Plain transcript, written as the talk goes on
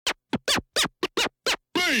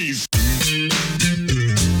noise.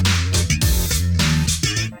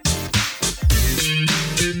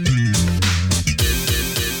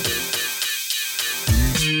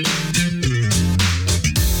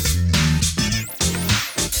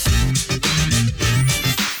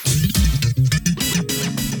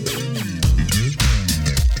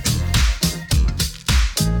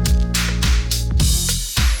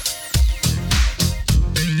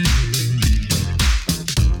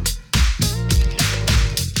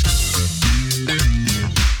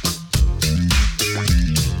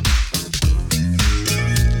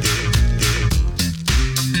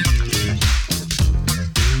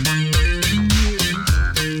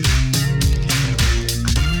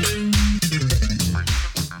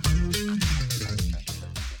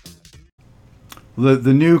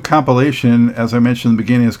 The new compilation, as I mentioned in the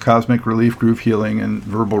beginning, is Cosmic Relief, Groove Healing, and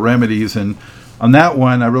Verbal Remedies. And on that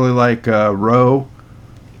one, I really like Row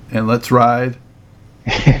and Let's Ride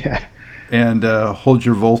and Hold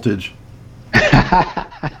Your Voltage.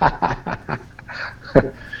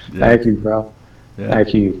 Thank you, bro. Yeah.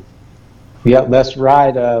 Thank you. Yeah, Let's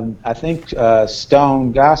Ride. I think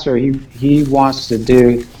Stone Gosser, he wants to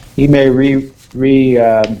do, he may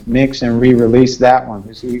mix and re-release that one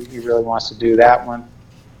because he really wants to do that one.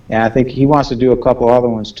 And I think he wants to do a couple other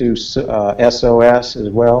ones too, SOS as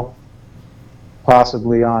well,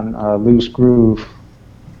 possibly on Loose Groove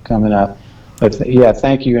coming up. But yeah,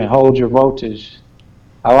 thank you, and Hold Your Voltage.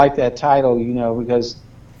 I like that title, you know, because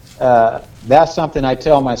that's something I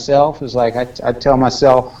tell myself, is like I tell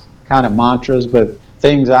myself kind of mantras, but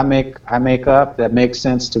things I make up that make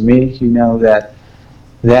sense to me, you know, that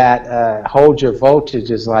Hold Your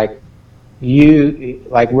Voltage is like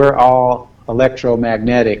we're all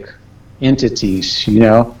electromagnetic entities, you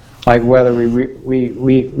know, like whether we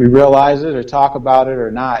realize it or talk about it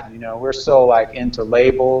or not, you know, we're so like into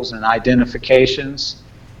labels and identifications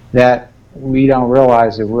that we don't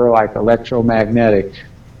realize that we're like electromagnetic.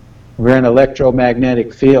 We're an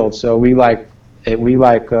electromagnetic field, so we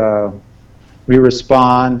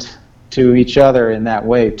respond to each other in that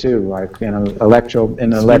way too, like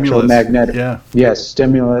electromagnetic. Yeah. Yes,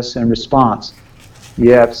 stimulus and response.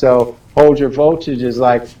 Yeah. So Hold Your Voltage is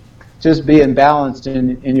like just being balanced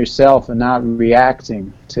in yourself and not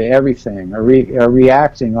reacting to everything or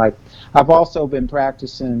reacting. Like I've also been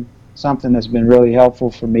practicing something that's been really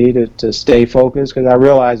helpful for me to stay focused, because I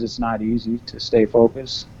realize it's not easy to stay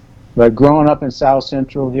focused. But growing up in South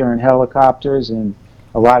Central, hearing helicopters and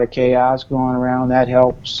a lot of chaos going around, that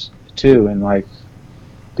helps too. And like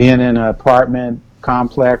being in an apartment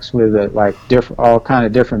complex with all kind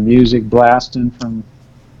of different music blasting from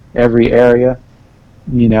every area,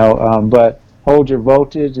 you know. But Hold Your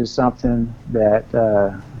Voltage is something that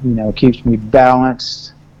you know, keeps me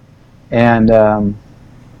balanced, and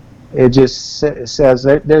it just says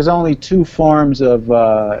that there's only two forms of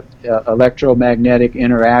electromagnetic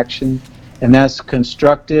interaction, and that's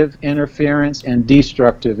constructive interference and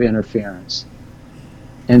destructive interference.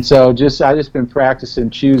 And so I just been practicing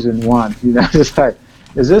choosing one, you know, just like,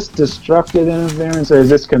 is this destructive interference or is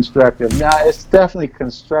this constructive? No, it's definitely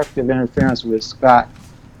constructive interference with Scott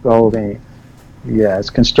Golding. Yeah, it's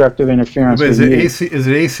constructive interference. But is it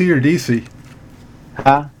AC or DC?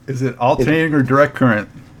 Huh? Is it alternating or direct current?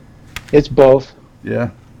 It's both.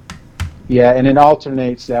 Yeah. Yeah, and it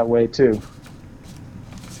alternates that way too.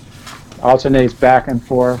 Alternates back and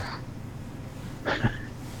forth.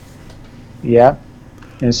 Yeah.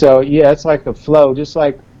 And so, yeah, it's like a flow, just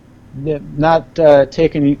like not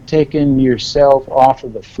taking yourself off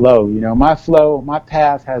of the flow. You know, my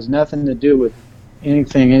path has nothing to do with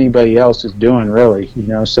anything anybody else is doing, really. You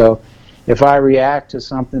know, so if I react to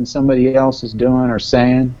something somebody else is doing or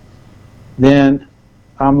saying, then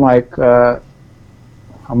I'm like, I'm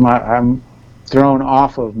thrown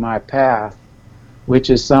off of my path,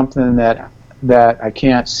 which is something that I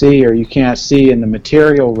can't see, or you can't see in the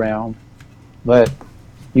material realm, but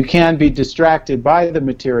you can be distracted by the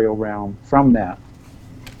material realm from that.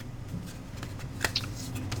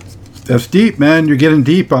 That's deep, man. You're getting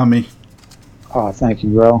deep on me. Oh, thank you,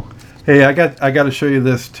 bro. Hey, I got to show you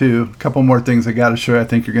this too. A couple more things I got to show you. I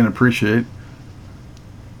think you're going to appreciate.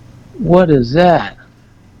 What is that?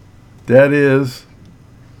 That is.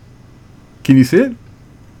 Can you see it?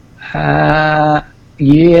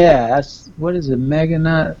 Yeah. What is it?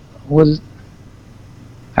 Meganut? What is?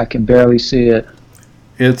 I can barely see it.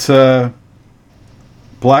 It's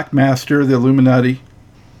Black Master, the Illuminati.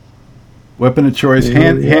 Weapon of choice,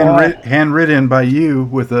 handwritten by you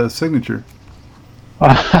with a signature.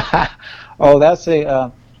 Oh, that's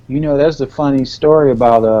a. You know, there's a funny story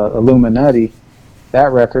about Illuminati.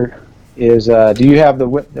 That record is. Do you have the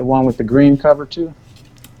one with the green cover too?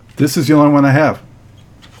 This is the only one I have.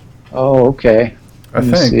 Oh, okay. I Let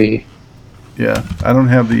me think. see. Yeah, I don't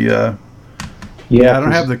have the. Yeah, I don't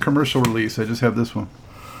 'cause- have the commercial release. I just have this one.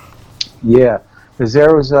 Yeah, because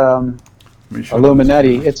there was Let me show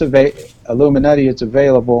Illuminati. this. Illuminati. It's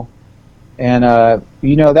available, and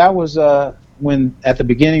that was when at the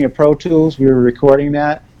beginning of Pro Tools we were recording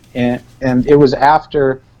that, and it was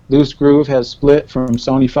after Loose Groove has split from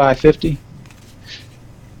Sony 550.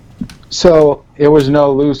 So it was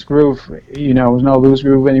no Loose Groove, it was no Loose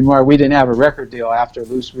Groove anymore. We didn't have a record deal after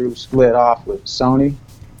Loose Groove split off with Sony,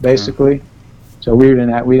 basically. So we didn't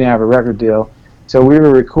have a record deal. So we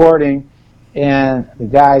were recording, and the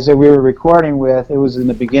guys that we were recording with, it was in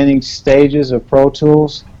the beginning stages of Pro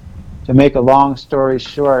Tools. To make a long story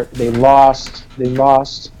short, they lost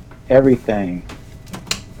everything.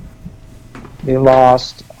 They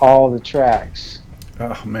lost all the tracks.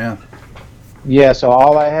 Oh man. Yeah, so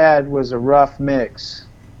all I had was a rough mix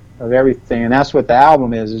of everything, and that's what the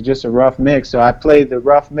album is. It's just a rough mix. So I played the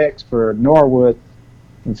rough mix for Norwood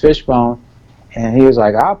and Fishbone, and he was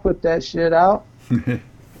like, "I'll put that shit out."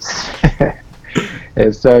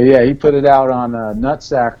 And so yeah, he put it out on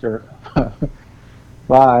Nutsactor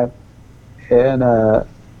 5, and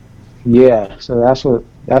yeah, so that's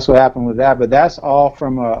what happened with that. But that's all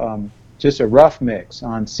from just a rough mix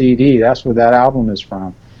on CD. That's where that album is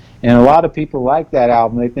from. And a lot of people like that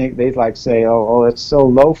album. They like say, "Oh, it's so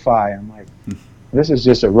lo-fi." I'm like, this is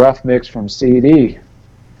just a rough mix from CD,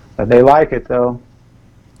 but they like it though.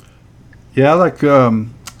 Yeah, I like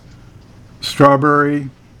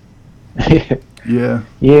Strawberry. Yeah.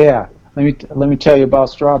 Yeah. Let me tell you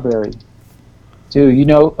about Strawberry. Dude,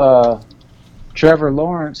 Trevor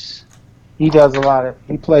Lawrence, he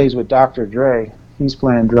plays with Dr. Dre. He's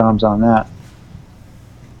playing drums on that.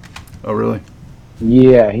 Oh, really?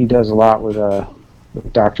 Yeah, he does a lot with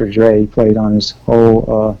Dr. Dre. He played on his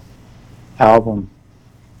whole album.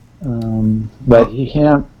 But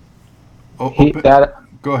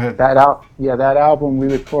Go ahead. that album we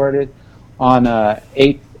recorded on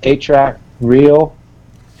 8-track reel,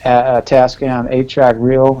 Tascam 8-track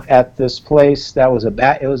reel at this place that was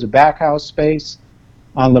it was a back house space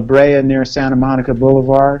on La Brea near Santa Monica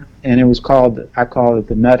Boulevard, and I called it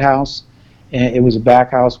the Nut House, and it was a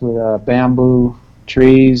back house with bamboo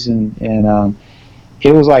trees, and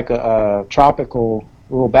it was like a tropical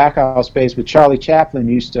little back house space. But Charlie Chaplin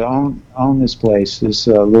used to own this place, this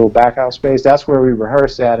little back house space. That's where we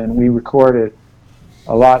rehearsed at, and we recorded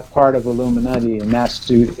part of Illuminati in that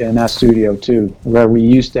studio too, where we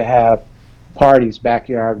used to have parties,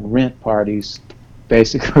 backyard rent parties,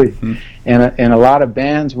 basically. And a lot of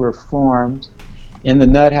bands were formed in the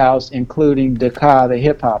Nut House, including Dakar, the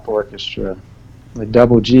hip hop orchestra, with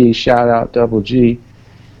Double G. Shout out Double G,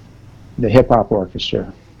 the hip hop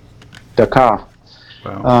orchestra, Dakar.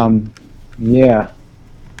 Wow. Yeah,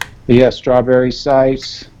 Strawberry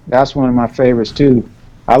Sights. That's one of my favorites too.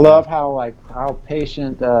 I love how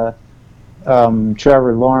patient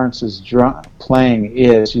Trevor Lawrence's playing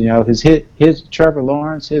is. His Trevor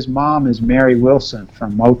Lawrence, his mom is Mary Wilson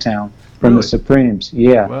from Motown, from the Supremes.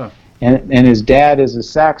 Yeah, wow. and his dad is a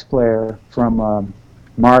sax player from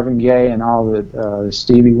Marvin Gaye and all the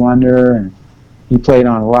Stevie Wonder, and he played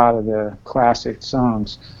on a lot of the classic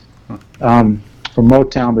songs from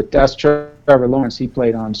Motown. But that's Trevor Lawrence. He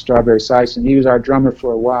played on Strawberry Sights, and he was our drummer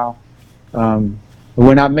for a while.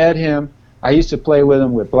 When I met him, I used to play with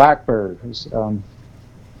him with Blackbird.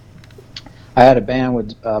 I had a band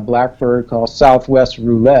with Blackbird called Southwest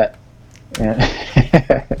Roulette, and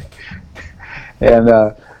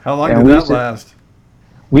How long did that last?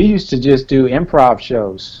 We used to just do improv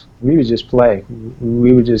shows. We would just play.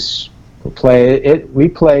 We would just play it. We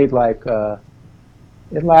played like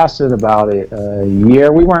it lasted about a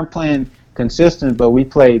year. We weren't playing consistent, but we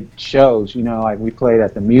played shows. Like we played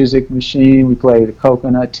at the Music Machine. We played at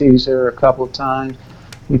Coconut Teaser a couple of times.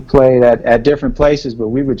 We played at different places, but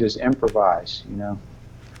we would just improvise.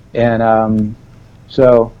 And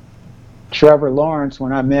so Trevor Lawrence,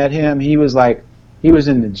 when I met him, he was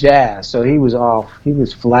in the jazz, so he was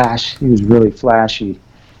really flashy,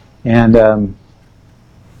 and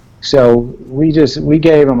so we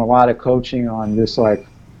gave him a lot of coaching on just like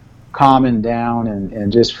calming down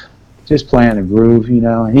and just playing a groove,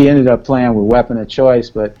 and he ended up playing with Weapon of Choice.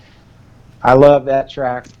 But I love that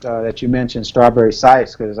track that you mentioned, Strawberry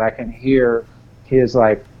Sights, because I can hear his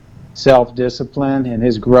like self-discipline and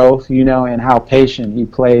his growth, and how patient he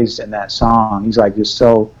plays in that song. He's like just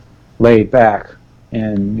so laid back,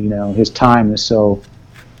 and his time is so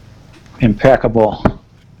impeccable.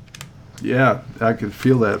 Yeah, I could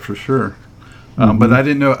feel that for sure. But I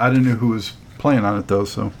didn't know who was playing on it though.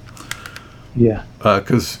 So, Yeah.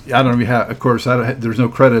 Because I don't know if you have, of course, there's no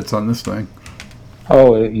credits on this thing.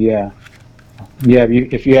 Oh, yeah. Yeah,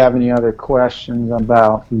 if you have any other questions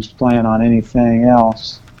about who's playing on anything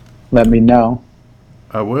else, let me know.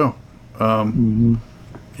 I will. Hmm.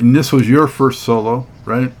 And this was your first solo,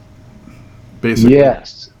 right? Basically.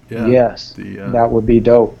 Yes. Yeah. Yes. That would be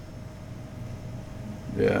dope.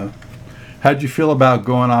 Yeah. How'd you feel about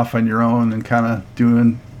going off on your own and kind of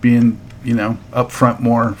being, up front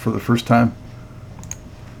more for the first time?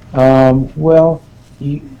 Well,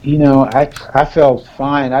 I felt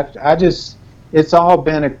fine. It's all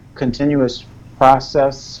been a continuous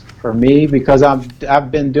process for me because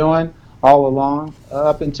I've been doing all along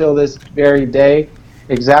up until this very day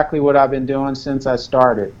exactly what I've been doing since I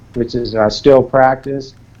started, which is I still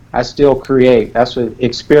practice, I still create. That's what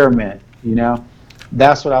experiment.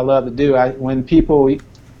 That's what I love to do. When people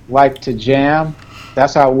like to jam,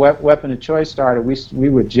 that's how Weapon of Choice started. We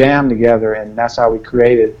would jam together, and that's how we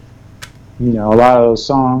created. A lot of those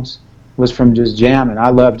songs was from just jamming. I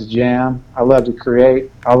love to jam. I love to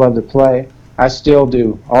create. I love to play. I still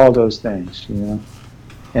do all those things.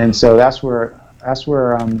 And so that's where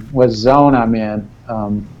what zone I'm in.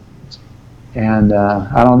 And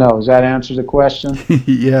I don't know. Does that answer the question?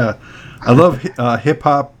 Yeah. I love hip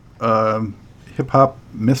hop. Hip hop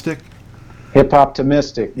mystic. Hip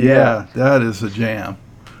optimistic. Yeah, that is a jam.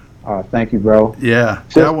 Thank you, bro. Yeah,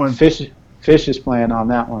 that one. Fish is playing on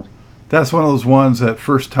that one. That's one of those ones that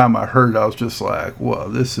first time I heard, I was just like, "Whoa,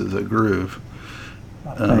 this is a groove."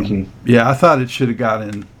 Thank you. Yeah, I thought it should have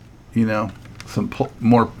gotten, some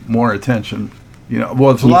more attention. Well,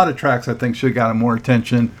 there's a lot of tracks I think should have gotten more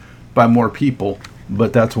attention by more people,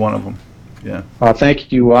 but that's one of them. Yeah.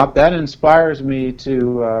 Thank you. That inspires me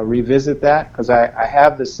to revisit that because I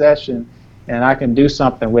have the session and I can do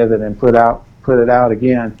something with it and put it out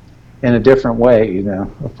again in a different way.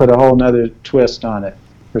 Put a whole nother twist on it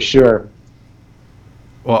for sure.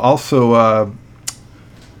 Well, also,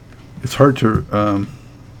 it's hard to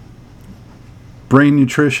brain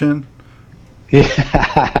nutrition.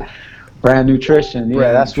 Yeah, brand nutrition. Yeah,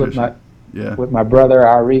 Brand that's nutrition. With my brother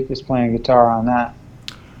Arik is playing guitar on that.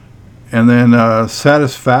 And then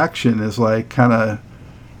Satisfaction is like kind of,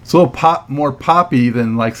 it's a little more poppy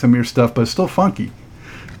than like some of your stuff, but it's still funky.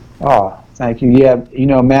 Oh, thank you. Yeah,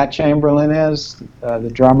 Matt Chamberlain is the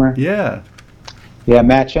drummer. Yeah. Yeah,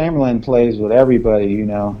 Matt Chamberlain plays with everybody.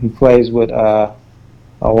 He plays with Alanis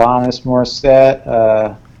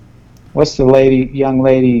Morissette. What's the young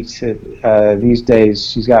lady these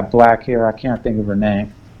days? She's got black hair. I can't think of her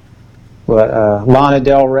name. But Lana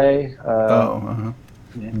Del Rey.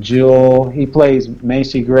 And Jewel. He plays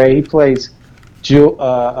Macy Gray. He plays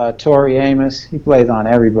Tori Amos. He plays on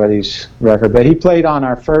everybody's record. But he played on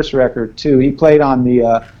our first record too. He played on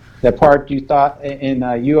the part you thought in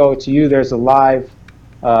You Owe It To You. There's a live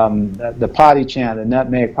the potty chant, the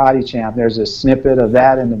Nutmeg potty chant. There's a snippet of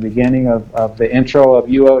that in the beginning of the intro of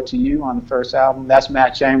You Owe It To You on the first album. That's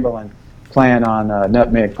Matt Chamberlain playing on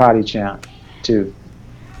Nutmeg potty chant too.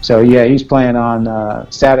 So yeah, he's playing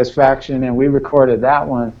on Satisfaction, and we recorded that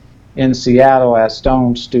one in Seattle at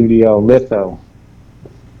Stone Studio Litho.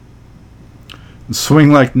 Swing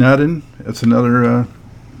Like Nuttin'. That's another.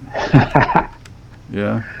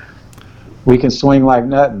 Yeah. We can swing like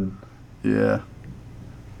nothing. Yeah.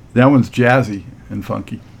 That one's jazzy and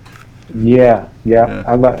funky. Yeah.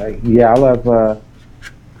 I love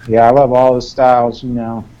all the styles.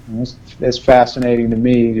 It's fascinating to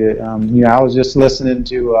me. I was just listening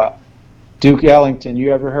to Duke Ellington.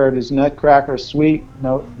 You ever heard his Nutcracker Suite?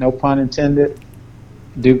 No pun intended.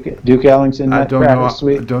 Duke Ellington Nutcracker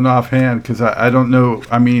Suite. I don't know offhand because I don't know.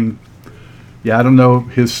 I mean, I don't know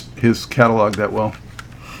his catalog that well.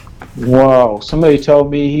 Whoa! Somebody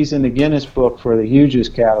told me he's in the Guinness Book for the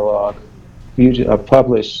hugest catalog, of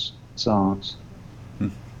published songs.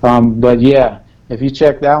 But yeah, if you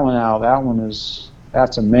check that one out,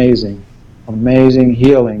 that's amazing. Amazing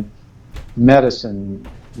healing medicine.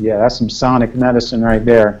 Yeah, that's some sonic medicine right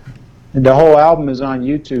there. And the whole album is on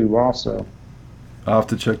YouTube also. I'll have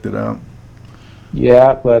to check that out.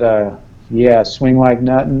 Yeah, but Swing Like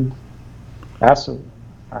Nuttin'.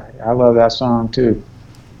 I love that song too.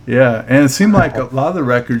 Yeah, and it seemed like a lot of the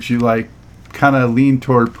records you like kind of lean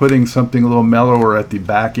toward putting something a little mellower at the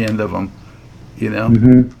back end of them.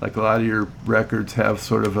 Mm-hmm. Like a lot of your records have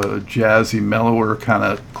sort of a jazzy, mellower kind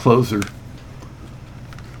of closer.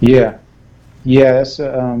 Yeah, it's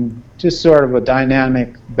just sort of a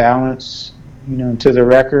dynamic balance, to the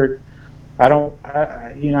record. I don't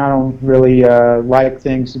really like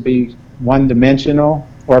things to be one-dimensional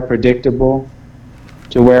or predictable,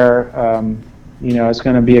 to where it's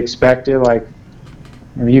going to be expected. Like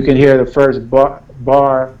I mean, you can hear the first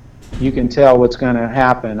bar, you can tell what's going to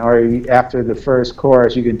happen, or after the first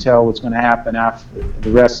chorus, you can tell what's going to happen after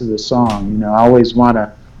the rest of the song. You know, I always want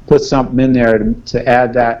to put something in there to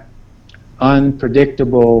add that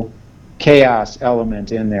unpredictable chaos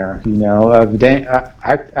element in there. You know,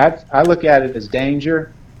 I look at it as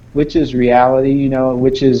danger, which is reality. You know,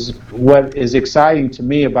 which is what is exciting to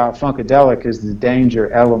me about Funkadelic is the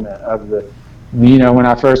danger element of the. You know, when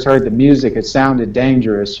I first heard the music, it sounded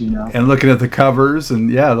dangerous. You know, And looking at the covers and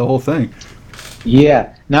yeah, the whole thing.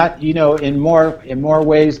 yeah, not in more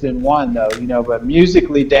ways than one though. You know, but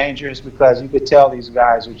musically dangerous because you could tell these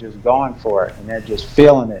guys are just going for it and they're just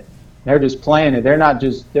feeling it. They're just playing it. They're not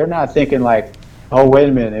thinking like, oh wait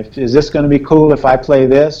a minute, is this going to be cool if I play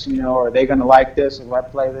this? You know, or are they going to like this if I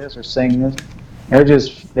play this or sing this? They're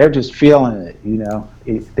just feeling it. You know,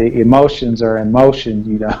 the emotions are in motion.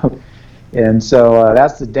 You know. And so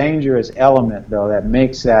that's the dangerous element, though, that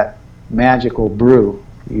makes that magical brew,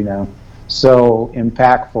 you know, so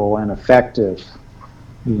impactful and effective,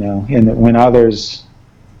 you know, when others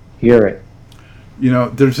hear it. You know,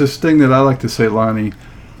 there's this thing that I like to say, Lonnie,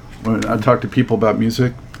 when I talk to people about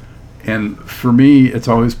music. And for me, it's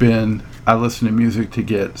always been I listen to music to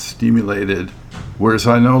get stimulated. Whereas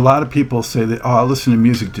I know a lot of people say that, oh, I listen to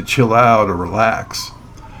music to chill out or relax.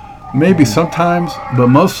 Maybe sometimes, but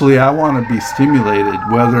mostly I want to be stimulated,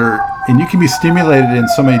 and you can be stimulated in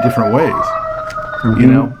so many different ways. Mm-hmm. You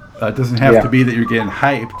know, it doesn't have to be that you're getting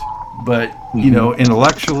hyped, but, you know,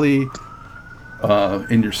 intellectually,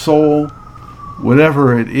 in your soul,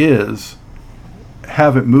 whatever it is,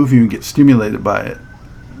 have it move you and get stimulated by it.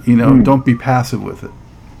 You know, don't be passive with it.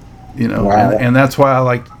 You know, and that's why I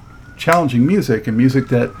like challenging music and music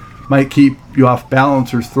that might keep you off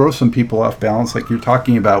balance or throw some people off balance, like you're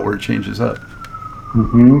talking about, where it changes up.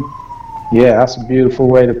 Yeah, that's a beautiful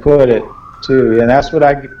way to put it too, and that's what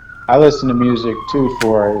I listen to music too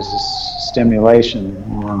for is stimulation.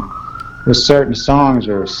 There's certain songs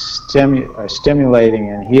are stimulating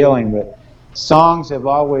and healing, but songs have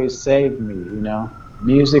always saved me. You know,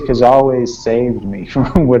 music has always saved me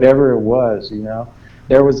from whatever it was. You know,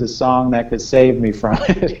 there was a song that could save me from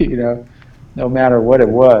it. You know. No matter what it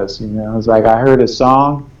was, you know, it's like I heard a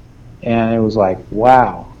song, and it was like,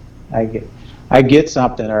 wow, I get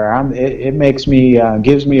something, or it makes me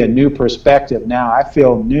gives me a new perspective. Now I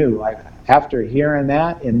feel new, like after hearing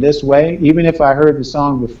that in this way, even if I heard the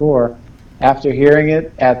song before, after hearing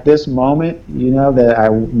it at this moment, you know, that I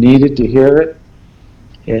needed to hear it,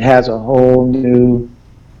 it has a whole new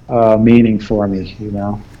meaning for me, you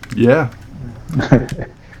know. Yeah.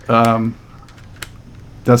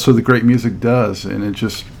 That's what the great music does, and it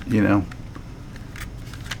just, you know,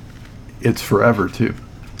 it's forever too.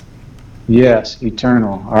 Yes,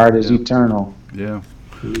 eternal. Art is eternal. Yeah.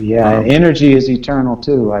 Yeah, and energy is eternal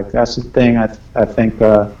too. Like that's the thing I think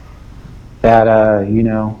that you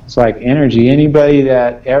know, it's like energy. Anybody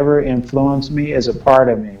that ever influenced me is a part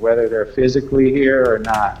of me, whether they're physically here or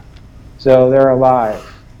not. So they're alive.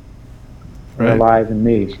 They're alive in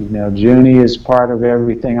me. You know, Junie is part of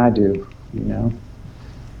everything I do. You know.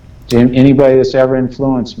 Anybody that's ever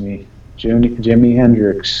influenced me, Jimi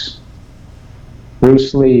Hendrix,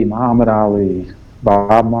 Bruce Lee, Muhammad Ali,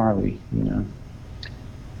 Bob Marley, you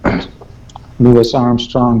know, Louis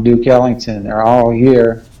Armstrong, Duke Ellington, they're all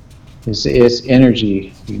here. It's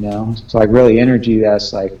energy, you know. It's like really energy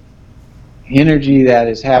that's like energy that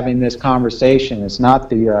is having this conversation. It's not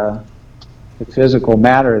the physical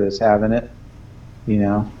matter that's having it, you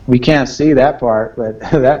know. We can't see that part, but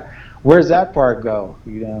where's that part go,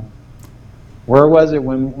 you know? Where was it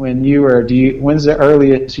when you were? When's the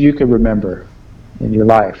earliest you could remember in your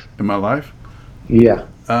life? In my life? Yeah.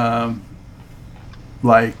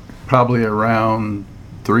 Like probably around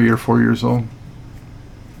 3 or 4 years old.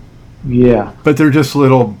 Yeah. But they're just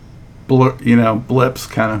little, blips,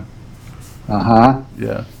 kind of.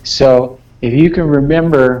 Yeah. So if you can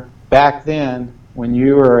remember back then when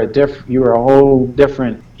you were a whole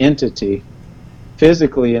different entity.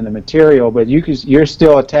 Physically in the material, but you're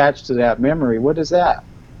still attached to that memory. What is that?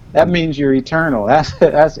 That means you're eternal.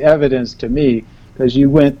 That's evidence to me, because you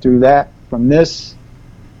went through that from this,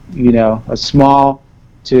 you know, a small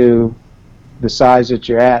to the size that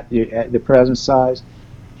you're at the present size,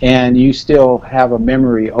 and you still have a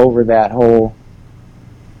memory over that whole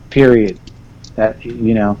period. That,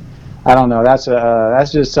 you know, I don't know.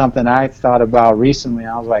 That's just something I thought about recently.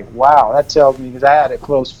 I was like, wow, that tells me, because I had a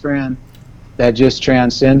close friend that just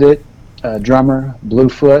transcended, drummer,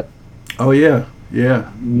 Bluefoot. Oh yeah,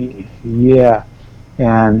 yeah. Yeah,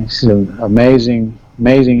 and he's an amazing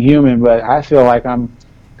human, but I feel like I'm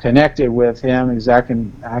connected with him, is I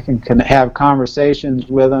can have conversations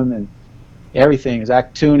with him and everything. Is I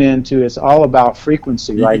tune into, it's all about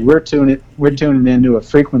frequency. Like we're tuning into a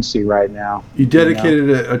frequency right now. You dedicated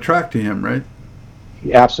a track to him, right?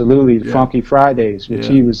 Absolutely, yeah. Funky Fridays, which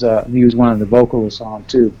he was one of the vocalists on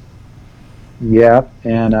too. Yeah,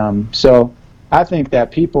 and so I think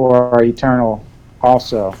that people are eternal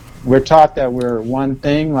also. We're taught that we're one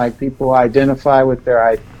thing, like people identify with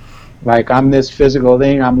their, like I'm this physical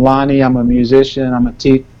thing, I'm Lonnie, I'm a musician, I'm a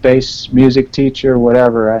bass music teacher,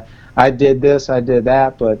 whatever. I did this, I did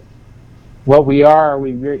that, but what we are,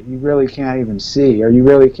 you really can't even see, or you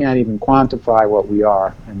really can't even quantify what we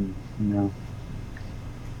are. And,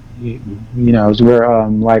 we're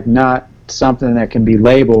like not something that can be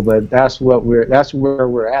labeled, but that's where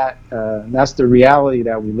we're at. That's the reality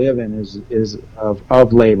that we live in, is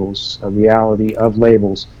of labels, a reality of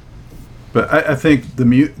labels. But I think the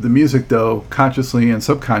music, though, consciously and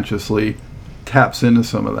subconsciously taps into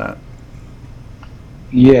some of that.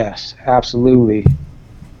 Yes, absolutely.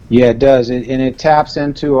 Yeah, it does, and it taps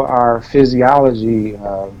into our physiology.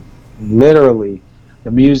 Literally,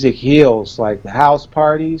 the music heals. Like the house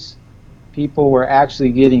parties, people were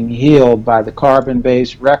actually getting healed by the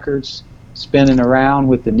carbon-based records spinning around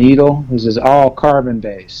with the needle. This is all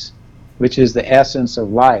carbon-based, which is the essence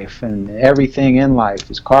of life, and everything in life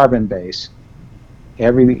is carbon-based.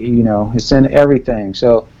 It's in everything.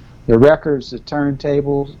 So the records, the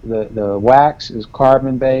turntables, the wax is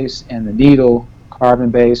carbon-based, and the needle,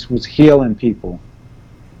 carbon-based, was healing people,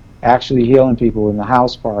 actually healing people in the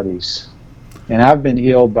house parties. And I've been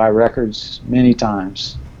healed by records many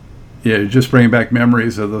times. Yeah, you're just bringing back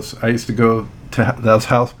memories of those. I used to go to those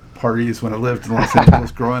house parties when I lived in Los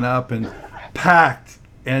Angeles growing up, and packed,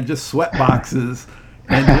 and just sweat boxes,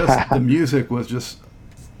 and just the music was just,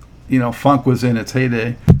 funk was in its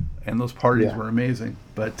heyday, and those parties were amazing.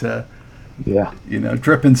 But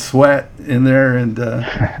dripping sweat in there, and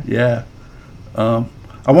I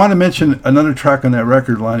want to mention another track on that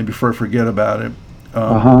record, Lonnie, before I forget about it.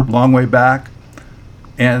 Long Way Back.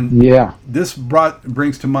 And this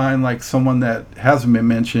brings to mind like someone that hasn't been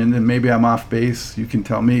mentioned, and maybe I'm off base, you can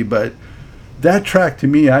tell me, but that track, to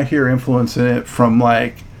me, I hear influence in it from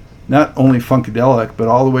like not only funkadelic, but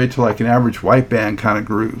all the way to like an Average White Band kind of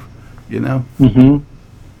groove, Mm-hmm.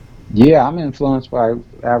 Yeah, I'm influenced by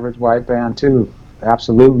Average White Band too.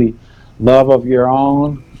 Absolutely. Love of Your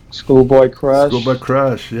Own, Schoolboy Crush. Schoolboy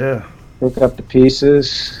Crush, yeah. Pick Up the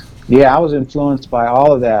Pieces. Yeah, I was influenced by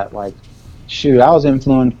all of that. Like, I was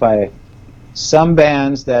influenced by some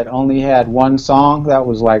bands that only had one song that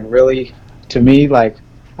was like really, to me, like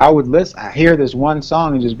I hear this one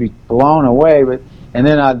song and just be blown away, and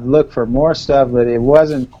then I'd look for more stuff, but it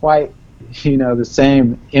wasn't quite, the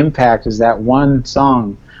same impact as that one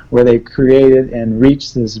song where they created and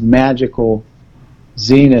reached this magical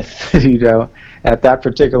zenith, at that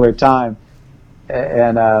particular time.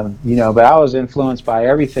 And, but I was influenced by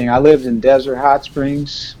everything. I lived in Desert Hot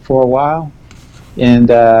Springs for a while, and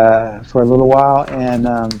for a little while, and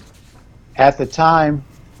at the time,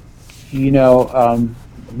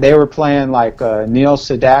 they were playing like Neil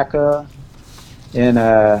Sedaka, and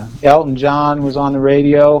Elton John was on the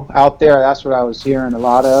radio out there. That's what I was hearing a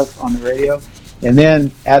lot of on the radio. And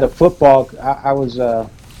then at a football, I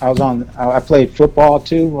played football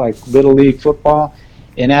too, like Little League football,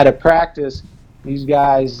 and at a practice, these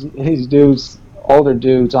dudes, older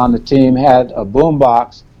dudes on the team, had a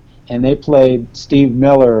boombox, and they played Steve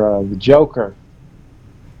Miller, the Joker.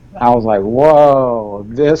 I was like, whoa,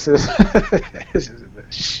 this is this is the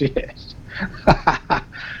shit.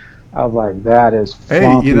 I was like, that is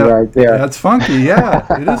funky right there. That's funky,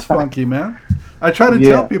 yeah. It is funky, man. I try to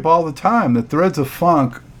tell people all the time that threads of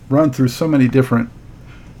funk run through so many different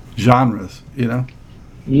genres,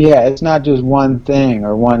 Yeah, it's not just one thing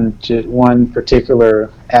or one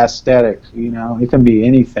particular aesthetic, It can be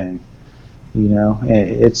anything,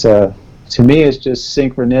 It's to me, it's just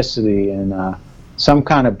synchronicity and some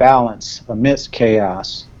kind of balance amidst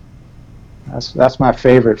chaos. That's my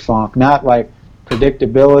favorite funk. Not like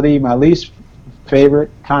predictability. My least favorite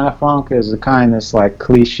kind of funk is the kind that's like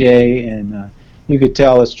cliche, and you could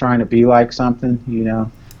tell it's trying to be like something,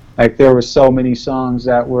 Like there were so many songs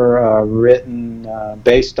that were written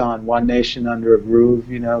based on One Nation Under a Groove,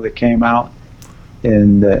 that came out,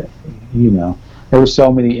 and there were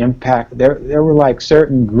so many impact. There were like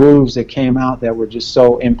certain grooves that came out that were just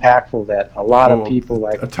so impactful that a lot of people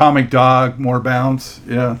like Atomic Dog, More Bounce,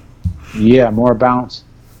 yeah. Yeah, More Bounce,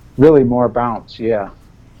 really More Bounce, yeah.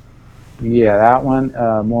 Yeah, that one,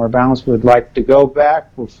 More Bounce. Would like to go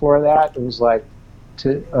back before that. It was like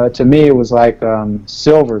To me, it was like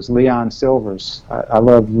Silvers, Leon Silvers. I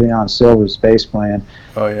love Leon Silvers' bass playing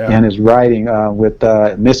Oh yeah. and his writing with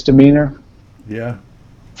Misdemeanor, Yeah.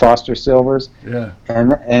 Foster Silvers, Yeah.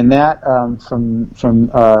 and that from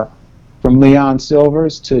Leon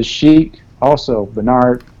Silvers to Chic, also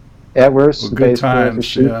Bernard Edwards, Well, the good bass player for times.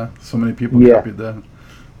 Chic. Yeah. So many people Yeah. copied that.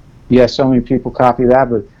 Yeah, so many people copy that,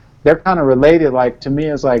 but they're kind of related. Like to me,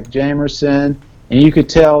 it's like Jamerson, and you could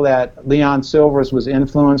tell that Leon Silvers was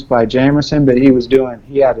influenced by Jamerson, but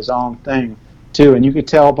he had his own thing too, and you could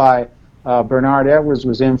tell by Bernard Edwards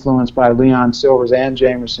was influenced by Leon Silvers and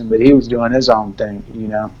Jamerson, but he was doing his own thing,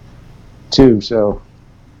 too. So,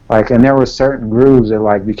 and there were certain grooves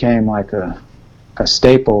that became like a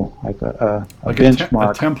staple, like a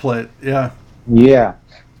benchmark, a template. Yeah. Yeah.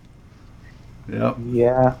 Yep.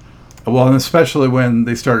 Yeah. Well, and especially when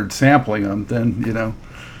they started sampling them, then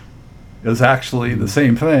it was actually the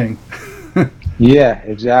same thing. Yeah,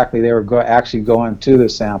 exactly. They were actually going to the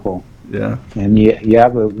sample. Yeah. And you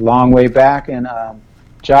have a long way back, and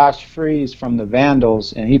Josh Freese from the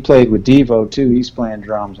Vandals, and he played with Devo too. He's playing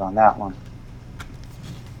drums on that one.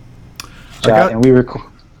 And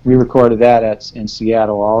we recorded that in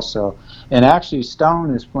Seattle also. And actually, Stone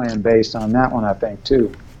is playing bass on that one, I think,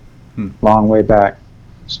 too. Long way back,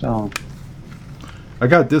 Stone. I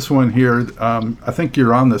got this one here. I think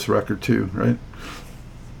you're on this record too, right?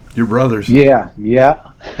 Your brothers. Yeah.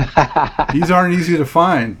 These aren't easy to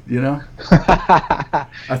find,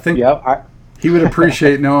 I think Yep. he would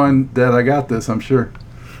appreciate knowing that I got this, I'm sure.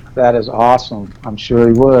 That is awesome. I'm sure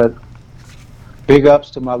he would. Big ups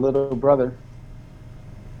to my little brother.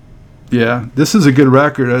 Yeah, this is a good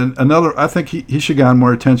record. And I think he should get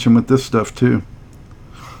more attention with this stuff too.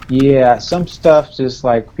 Yeah, some stuff just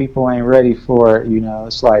people ain't ready for it,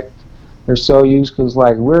 It's they're so used because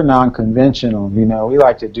we're non-conventional, We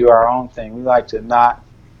like to do our own thing. We like to not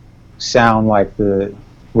sound like the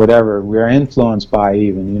whatever we're influenced by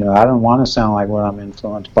even, I don't want to sound like what I'm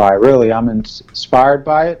influenced by. Really, I'm inspired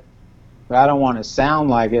by it, but I don't want to sound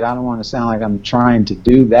like it. I don't want to sound like I'm trying to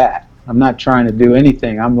do that. I'm not trying to do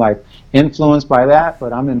anything. I'm influenced by that,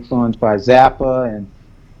 but I'm influenced by Zappa and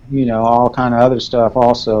all kind of other stuff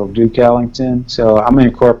also, Duke Ellington. So I'm going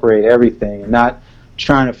to incorporate everything and not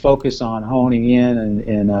trying to focus on honing in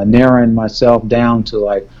and narrowing myself down to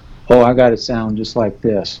I got to sound just like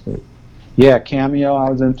this. But yeah, Cameo I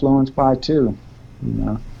was influenced by too,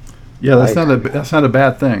 Yeah, that's not a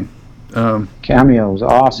bad thing. Cameo was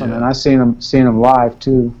awesome, Yeah. and I seen him live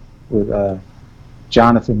too with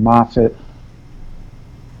Jonathan Moffett.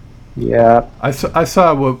 Yeah. I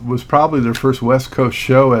saw what was probably their first West Coast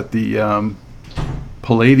show at the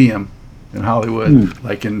Palladium in Hollywood,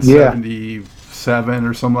 in 77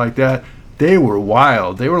 or something like that. They were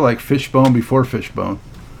wild. They were like Fishbone before Fishbone.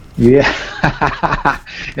 Yeah.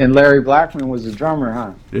 And Larry Blackman was the drummer,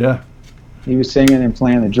 huh? Yeah. He was singing and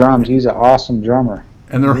playing the drums. He's an awesome drummer.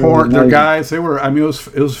 And their guys, it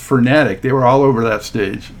was frenetic. They were all over that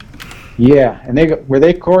stage. Yeah, and they were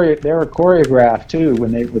choreographed too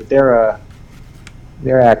with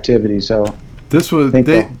their activities. So this was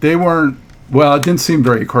they weren't. Well, it didn't seem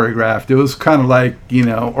very choreographed. It was kind of like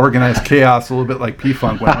organized chaos, a little bit like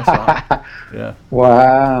P-Funk when I saw it. Yeah.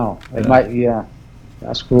 Wow. It might. Yeah.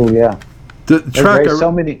 That's cool. Yeah. The track.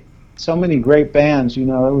 So many great bands. It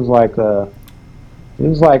was like a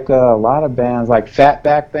lot of bands, like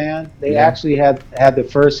Fatback Band. They actually had the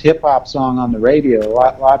first hip hop song on the radio. A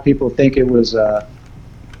lot of people think it was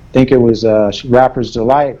Rapper's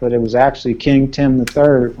Delight, but it was actually King Tim III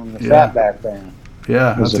from the Fatback Band.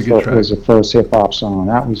 Yeah, that's a good track. It was the first hip hop song.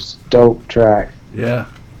 That was a dope track. Yeah.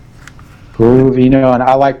 Groove, and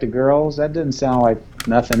I like the girls. That didn't sound like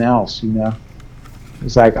nothing else,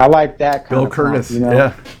 It's I like that kind Bill of Curtis, funk,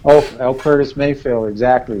 yeah. Oh, L. Curtis Mayfield,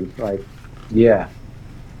 exactly. Yeah.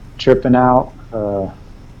 Tripping Out, all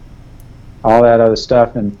that other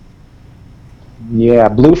stuff. And yeah,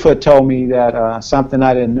 Bluefoot told me that something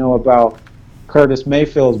I didn't know about Curtis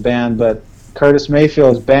Mayfield's band, but Curtis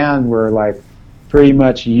Mayfield's band were pretty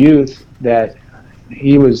much youth that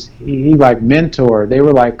he mentored. They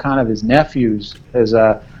were kind of his nephews. As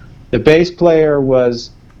the bass player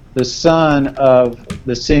was the son of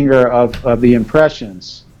the singer of the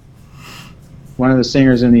Impressions. One of the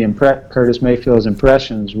singers in the Curtis Mayfield's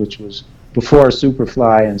Impressions, which was before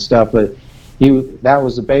Superfly and stuff, but that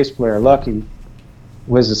was the bass player. Lucky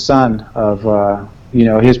was the son of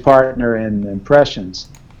his partner in Impressions,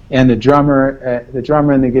 and the drummer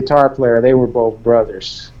and the guitar player, they were both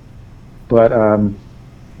brothers. But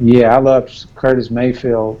I loved Curtis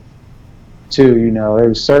Mayfield too. There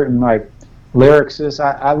was certain lyricists.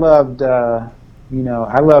 I loved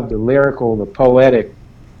I love the lyrical, the poetic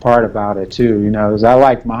part about it too. 'Cause I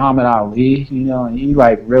like Muhammad Ali. And he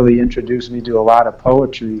like really introduced me to a lot of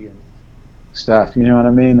poetry and stuff. You know what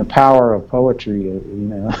I mean? The power of poetry.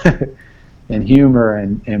 And humor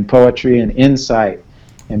and poetry and insight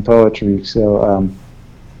in poetry. So,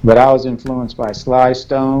 but I was influenced by Sly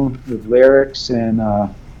Stone with lyrics and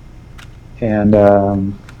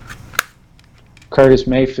Curtis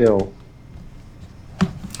Mayfield.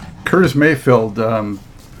 Curtis Mayfield,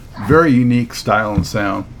 very unique style and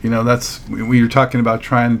sound. That's we were talking about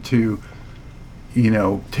trying to,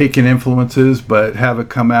 take in influences but have it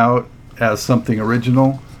come out as something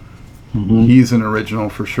original. Mm-hmm. He's an original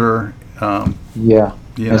for sure. Yeah.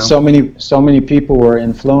 And so many people were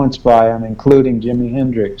influenced by him, including Jimi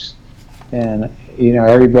Hendrix, and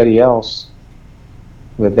everybody else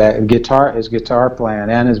with that his guitar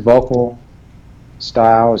playing and his vocal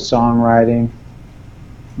style, his songwriting,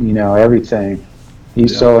 everything.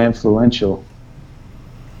 He's so influential.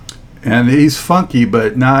 And he's funky,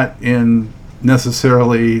 but not in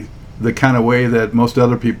necessarily the kind of way that most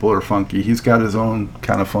other people are funky. He's got his own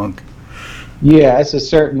kind of funk. Yeah, it's a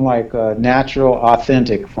certain natural,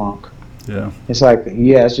 authentic funk. Yeah. It's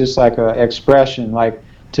it's just like an expression. Like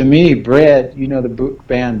to me, Bread, the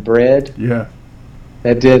band Bread. Yeah.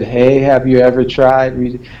 That did Hey, Have You Ever Tried?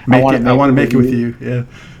 I want to make it with you. Yeah.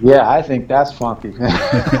 Yeah, I think that's funky.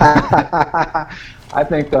 I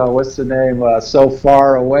think what's the name? So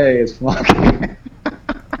Far Away is funky.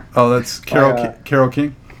 Oh, that's Carole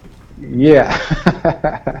King. Yeah.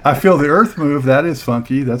 I Feel the Earth Move. That is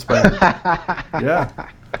funky. That's bad. Yeah.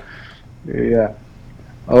 Yeah.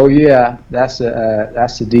 Oh yeah, that's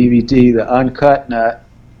the DVD, the Uncut Nut.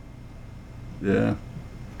 Yeah.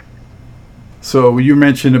 So you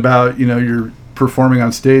mentioned about you're performing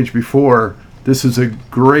on stage before. This is a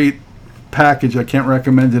great package. I can't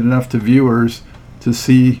recommend it enough to viewers to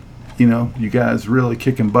see you guys really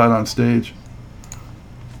kicking butt on stage.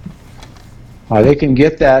 They can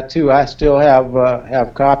get that too. I still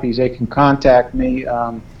have copies. They can contact me.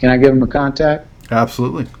 Can I give them a contact?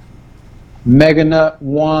 Absolutely.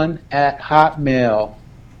 Meganut1@hotmail.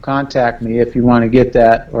 Contact me if you want to get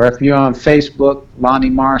that, or if you're on Facebook, Lonnie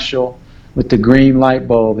Marshall with the green light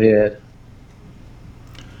bulb head.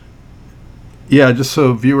 Yeah, just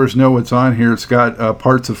so viewers know what's on here, it's got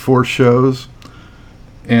parts of 4 shows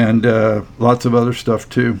and lots of other stuff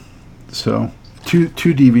too. So two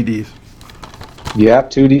DVDs.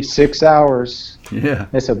 Yep, 6 hours. Yeah,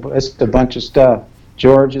 it's a bunch of stuff.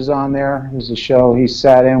 George is on there. There's a show he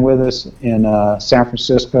sat in with us in San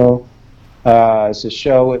Francisco. It's a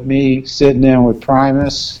show with me sitting in with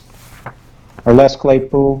Primus or Les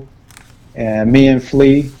Claypool, and me and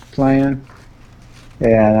Flea playing.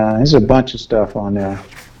 And there's a bunch of stuff on there.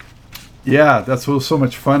 Yeah, that's what was so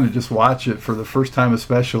much fun to just watch it for the first time,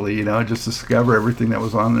 especially. Just discover everything that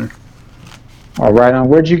was on there. All right, on.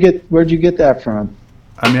 Where'd you get that from?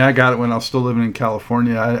 I mean, I got it when I was still living in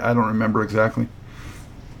California. I don't remember exactly.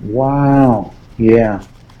 Wow. Yeah.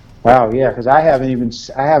 Wow. Yeah. Because I haven't even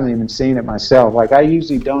seen it myself. Like I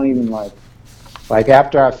usually don't even like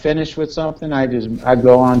after I finish with something, I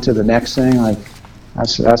go on to the next thing. Like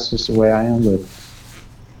that's just the way I am. But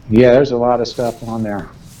yeah, there's a lot of stuff on there.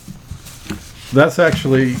 That's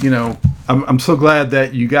actually, I'm so glad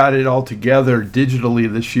that you got it all together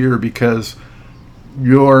digitally this year, because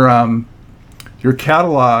your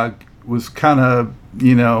catalog was kind of,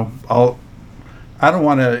 I don't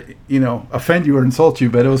want to, offend you or insult you,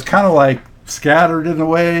 but it was kind of like scattered in a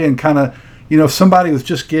way, and kind of, if somebody was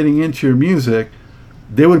just getting into your music,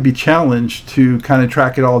 they would be challenged to kind of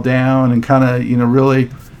track it all down and kind of, really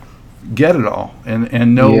get it all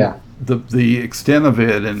and know the extent of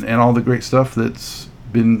it and all the great stuff that's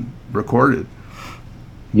been recorded.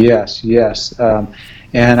 Yes.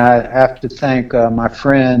 And I have to thank my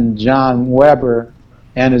friend John Weber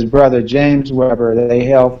and his brother James Weber. They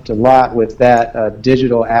helped a lot with that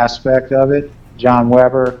digital aspect of it. John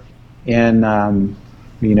Weber in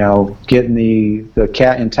getting the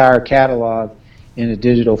entire catalog in a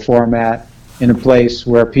digital format in a place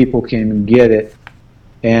where people can get it.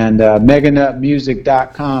 And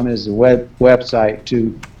meganutmusic.com is the website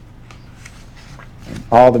too.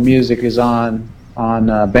 All the music is on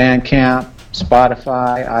Bandcamp,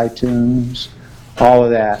 Spotify, iTunes, all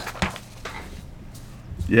of that.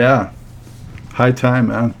 Yeah, high time,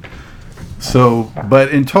 man. So, but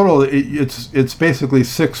in total, it's basically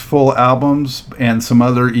 6 full albums and some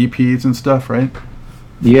other EPs and stuff, right?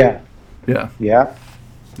 Yeah. Yeah.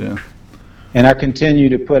 And I continue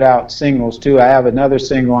to put out singles too. I have another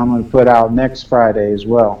single I'm going to put out next Friday as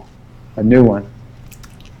well, a new one.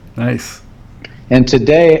 Nice. And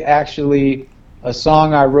today, actually, a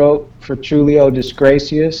song I wrote for Trulio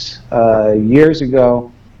Disgracius years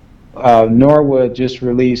ago. Norwood just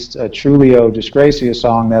released a Trulio Disgracius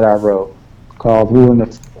song that I wrote called Who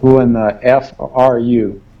in the F Are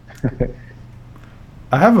You?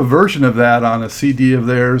 I have a version of that on a CD of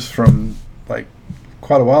theirs from like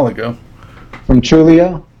quite a while ago. From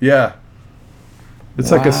Trulio? Yeah.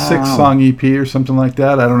 It's like a 6-song EP or something like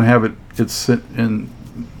that. I don't have it. It's sit in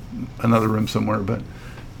another room somewhere, but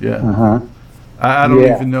yeah. Uh-huh. I don't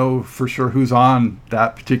even know for sure who's on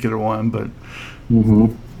that particular one, but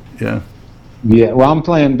yeah. Yeah, well, I'm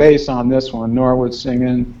playing bass on this one. Norwood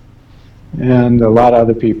singing, and a lot of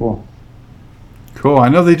other people. Cool. I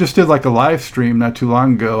know they just did like a live stream not too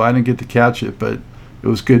long ago. I didn't get to catch it, but it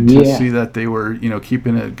was good to see that they were,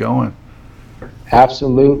 keeping it going.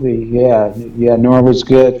 Absolutely, yeah. Norwood's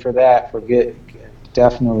good for that, for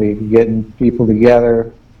definitely getting people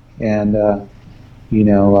together and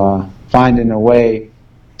finding a way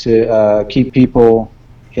to keep people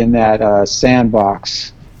in that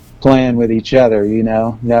sandbox, playing with each other,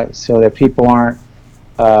 so that people aren't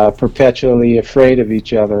perpetually afraid of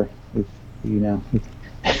each other,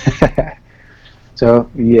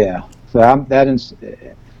 So yeah, so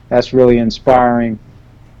that's really inspiring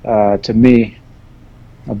to me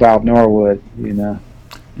about Norwood,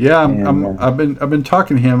 Yeah, I've been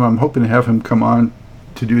talking to him. I'm hoping to have him come on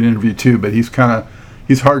to do an interview too, but he's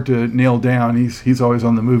hard to nail down. He's always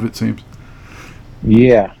on the move, it seems.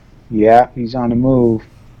 Yeah, he's on the move.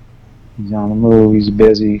 He's a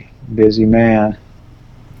busy man.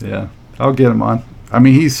 Yeah, I'll get him on. I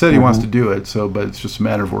mean, he said he wants to do it, but it's just a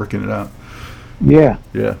matter of working it out. Yeah.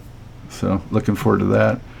 Yeah. So looking forward to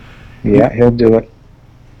that. Yeah, he'll do it.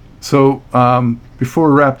 So before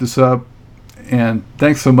we wrap this up, and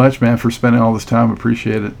thanks so much, man, for spending all this time.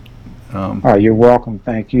 Appreciate it. Oh, you're welcome.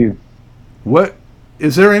 Thank you. What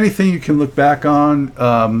is there anything you can look back on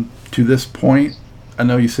to this point? I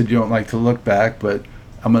know you said you don't like to look back, but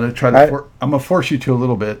I'm gonna try to. I'm gonna force you to a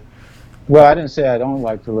little bit. Well, I didn't say I don't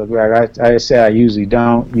like to look back. I say I usually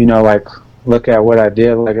don't. Like look at what I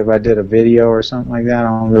did. Like if I did a video or something like that, I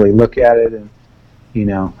don't really look at it, and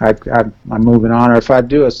I'm moving on. Or if I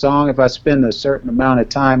do a song, if I spend a certain amount of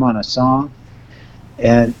time on a song,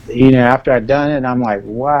 and after I've done it, I'm like,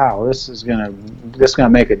 wow, this is gonna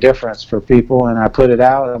make a difference for people, and I put it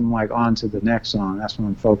out. I'm like, on to the next song. That's what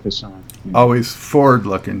I'm focused on. Always forward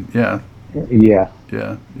looking. Yeah. Yeah.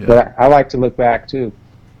 Yeah. But I like to look back too.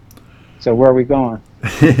 So where are we going?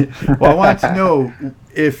 Well, I wanted to know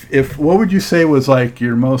if what would you say was like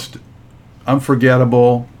your most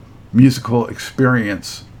unforgettable musical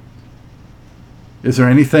experience? Is there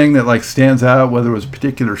anything that like stands out, whether it was a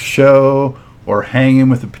particular show or hanging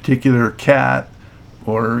with a particular cat,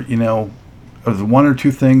 or are there one or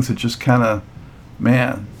two things that just kind of,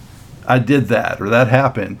 man, I did that or that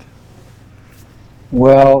happened?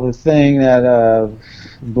 Well, the thing that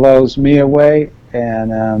blows me away,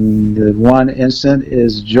 and the one instant,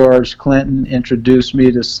 is George Clinton introduced me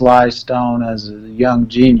to Sly Stone as a young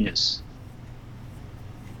genius.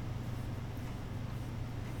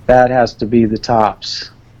 That has to be the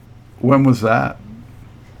tops. When was that?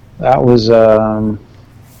 That was,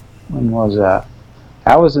 when was that?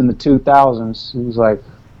 That was in the 2000s. It was like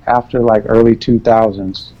after like early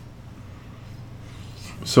 2000s.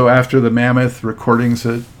 So after the Mammoth recordings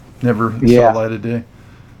that never saw light of day?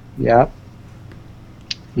 Yeah.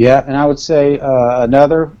 Yeah, and I would say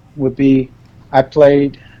another would be I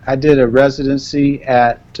did a residency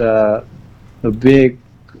at the big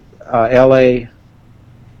LA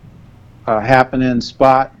happening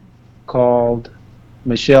spot called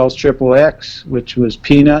Michelle's Triple X, which was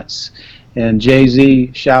Peanuts, and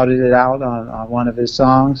Jay-Z shouted it out on one of his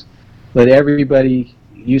songs. But everybody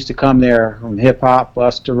used to come there from hip-hop,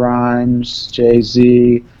 Busta Rhymes,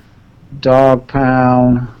 Jay-Z, Dog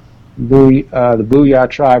Pound, the Booyah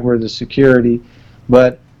Tribe were the security.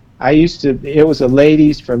 But it was a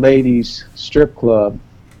ladies for ladies strip club.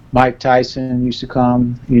 Mike Tyson used to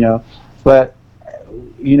come, but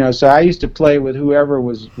so I used to play with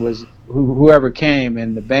whoever came,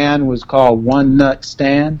 and the band was called One Nut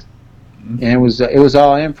Stand, and it was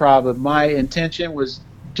all improv. But my intention was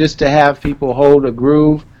just to have people hold a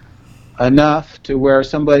groove enough to where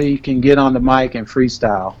somebody can get on the mic and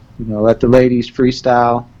freestyle. Let the ladies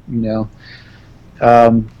freestyle.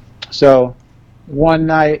 So one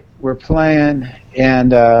night we're playing,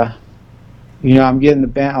 and I'm getting the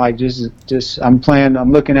band like just I'm playing.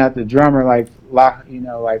 I'm looking at the drummer like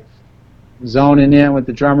zoning in with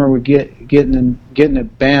the drummer. We're getting the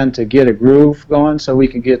band to get a groove going so we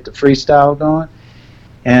can get the freestyle going,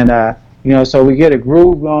 and so we get a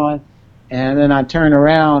groove going, and then I turn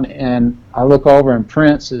around and I look over and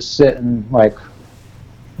Prince is sitting like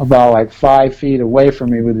about like 5 feet away from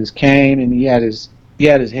me with his cane, and he had his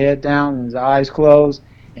head down and his eyes closed,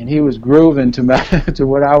 and he was grooving to to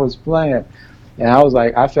what I was playing. And I was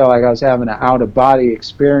like, I felt like I was having an out of body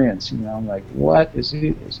experience. You know, I'm like, what is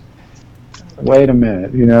he? Wait a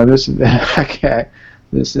minute, you know, this is I can't,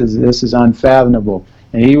 this is unfathomable.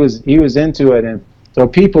 And he was into it, and so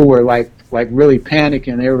people were like really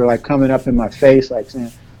panicking. They were like coming up in my face, like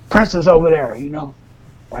saying, "Prince is over there," you know,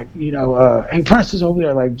 like "Hey, Prince is over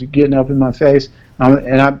there," like getting up in my face.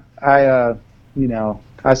 And you know,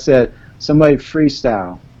 I said, "Somebody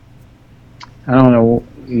freestyle." I don't know,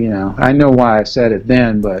 you know, I know why I said it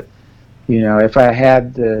then, but you know, if I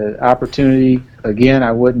had the opportunity again,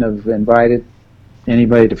 I wouldn't have invited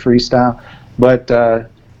anybody to freestyle. But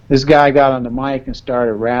this guy got on the mic and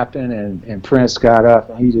started rapping, and Prince got up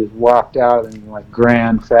and he just walked out in like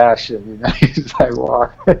grand fashion. You know, he's like,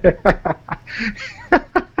 walk. Like,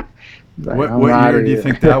 What year do you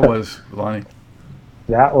think that was, Lonnie?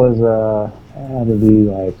 That was had to be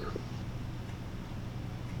like,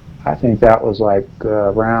 I think that was like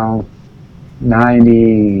around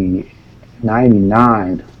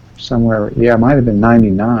 99, somewhere. Yeah, it might have been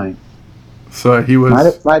 99. So he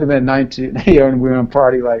was. Might have been 19. You know, we were on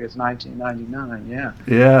party like it's 1999. Yeah.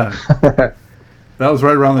 Yeah. That was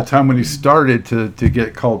right around the time when he started to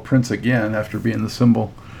get called Prince again after being the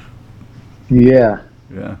symbol. Yeah.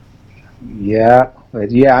 Yeah. Yeah.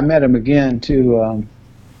 But yeah, I met him again too.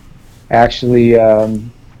 Actually,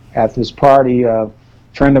 at this party, a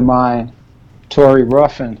friend of mine, Tori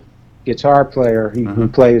Ruffin, guitar player, who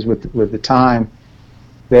plays with the Time.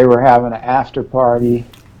 They were having an after party,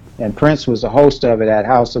 and Prince was the host of it at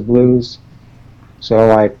House of Blues. So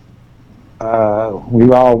like,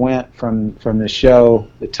 we all went from the show,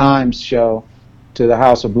 the Times show, to the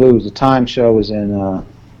House of Blues. The Times show was in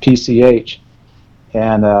PCH,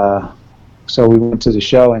 and so we went to the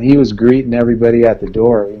show, and he was greeting everybody at the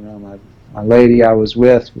door. You know, my lady I was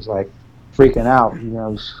with was like freaking out. You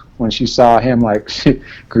know, when she saw him like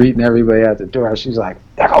greeting everybody at the door, she's like,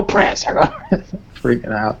 "There go Prince!" There go Prince.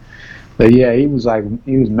 Freaking out. But yeah, he was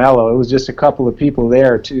mellow. It was just a couple of people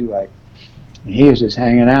there too, like, and he was just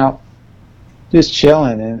hanging out, just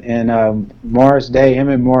chilling. And Morris Day, him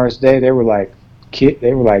and Morris Day, they were like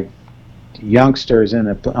youngsters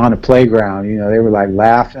on a playground. You know, they were like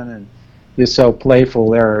laughing and just so playful.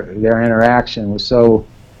 Their interaction was so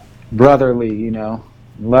brotherly, you know,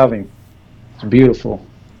 loving. It's beautiful.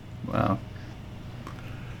 Wow.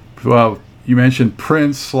 Well, you mentioned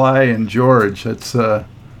Prince, Sly, and George. That's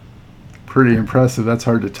pretty impressive. That's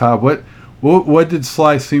hard to top. What did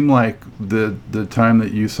Sly seem like the time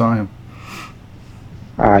that you saw him?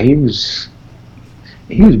 He was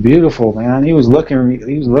beautiful, man. He was looking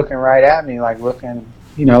right at me, like looking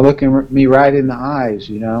me right in the eyes,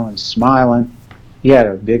 you know, and smiling. He had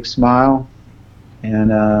a big smile,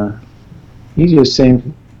 and he just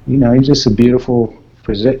seemed, you know, he's just a beautiful.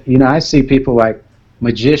 You know, I see people like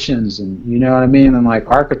magicians, and you know what I mean, and like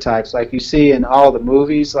archetypes, like you see in all the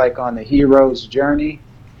movies, like on the hero's journey.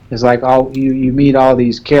 It's like you meet all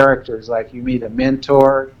these characters, like you meet a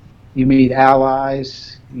mentor, you meet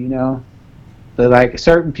allies, you know. But like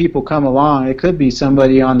certain people come along, it could be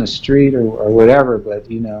somebody on the street or whatever, but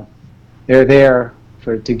you know, they're there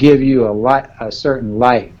to give you a certain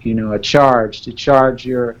light, you know, to charge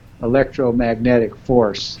your electromagnetic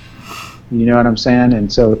force. You know what I'm saying? And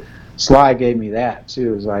so Sly gave me that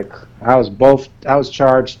too. It was like I was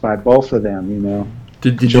charged by both of them, you know.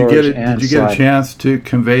 Did you get a chance to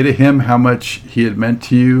convey to him how much he had meant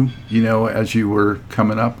to you, you know, as you were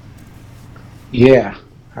coming up? Yeah,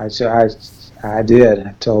 I did.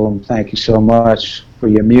 I told him, thank you so much for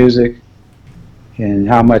your music and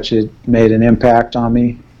how much it made an impact on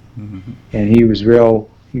me. Mm-hmm. And he was real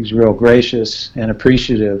gracious and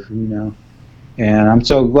appreciative, you know. And I'm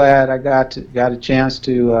so glad I got a chance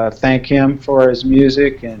to thank him for his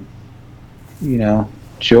music, and you know,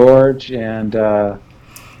 George, and I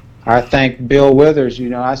thank Bill Withers. You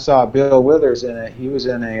know, I saw Bill Withers he was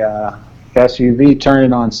in a SUV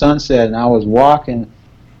turning on Sunset, and I was walking,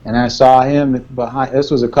 and I saw him behind. This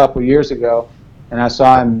was a couple years ago, and I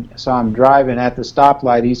saw him driving at the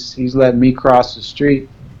stoplight. He's letting me cross the street,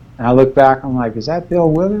 and I look back. I'm like, is that Bill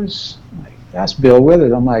Withers? I'm like, that's Bill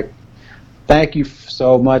Withers. I'm like, thank you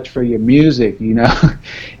so much for your music, you know.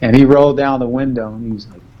 And he rolled down the window and he was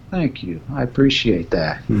like, thank you, I appreciate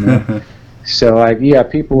that, you know. So like, yeah,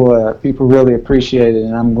 people really appreciate it,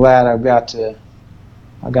 and I'm glad I got to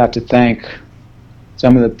thank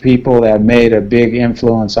some of the people that made a big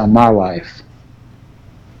influence on my life.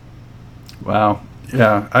 Wow.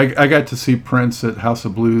 Yeah, I got to see Prince at House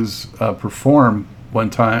of Blues perform one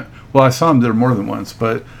time. Well, I saw him there more than once,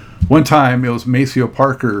 but one time it was Maceo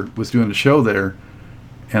Parker was doing a show there,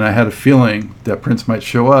 and I had a feeling that Prince might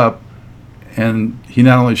show up, and he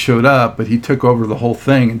not only showed up, but he took over the whole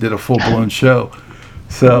thing and did a full blown show.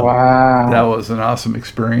 So that Wow. was an awesome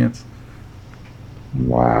experience.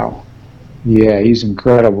 Wow. Yeah, he's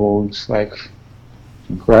incredible. It's like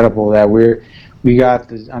incredible that we got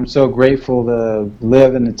this. I'm so grateful to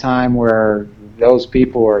live in a time where those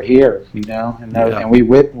people are here, Yeah, and we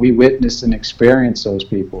witness and experience those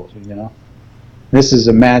people. This is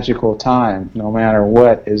a magical time. No matter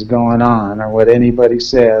what is going on or what anybody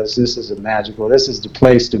says, this is the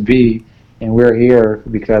place to be, and we're here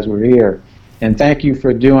because we're here. And thank you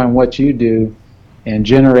for doing what you do and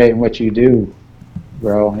generating what you do,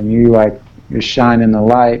 bro. And you're shining the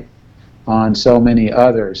light on so many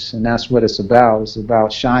others, and that's what it's about. It's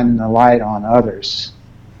about shining the light on others.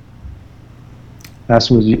 That's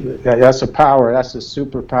a power. That's a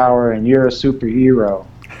superpower, and you're a superhero.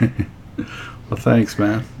 well, thanks,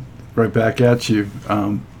 man. Right back at you.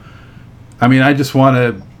 I mean, I just want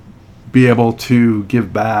to be able to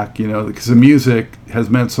give back, because the music has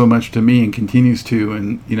meant so much to me and continues to,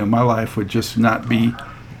 and my life would just not be.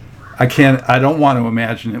 I don't want to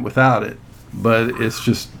imagine it without it, but it's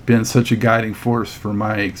just been such a guiding force for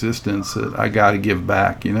my existence that I got to give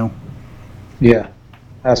back. Yeah,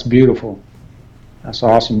 that's beautiful. That's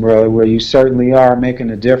awesome, brother. Where you certainly are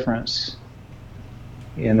making a difference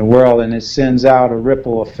in the world, and it sends out a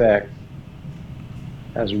ripple effect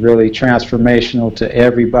that's really transformational to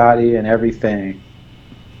everybody and everything.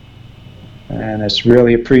 And it's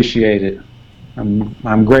really appreciated.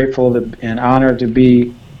 I'm grateful and honored to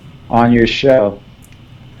be on your show.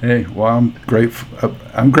 Hey, well, I'm grateful.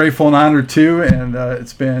 I'm grateful and honored too, and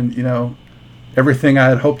it's been, everything I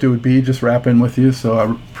had hoped it would be. Just rapping with you, so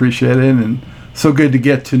I appreciate it, and so good to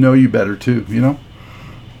get to know you better too.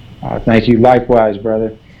 Thank you. Likewise,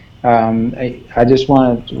 brother. I just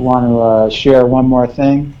want to share one more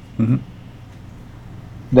thing Hmm.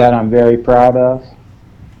 that I'm very proud of.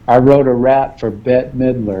 I wrote a rap for Bette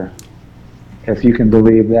Midler, if you can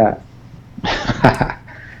believe that.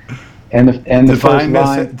 and the first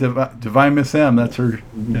line, Divine Miss M. That's her.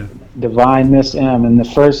 Yeah. Divine Miss M, and the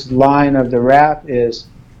first line of the rap is,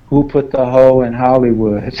 "Who put the hoe in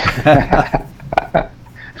Hollywood?"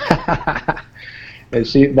 And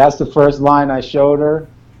that's the first line I showed her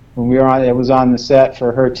when we were on. It was on the set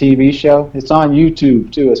for her TV show. It's on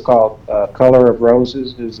YouTube too. It's called Color of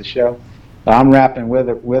Roses. Is the show. I'm rapping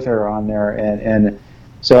with her on there, and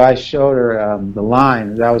so I showed her the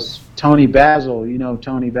line. That was Tony Basil. You know who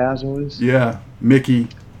Tony Basil is? Yeah, Mickey.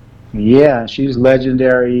 Yeah, she's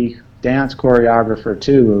legendary dance choreographer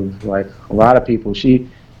too. Of like a lot of people. She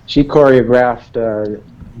choreographed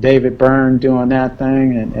David Byrne doing that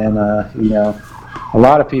thing, and a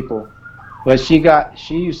lot of people. But she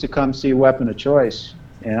used to come see Weapon of Choice,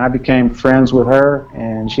 and I became friends with her,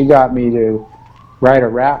 and she got me to write a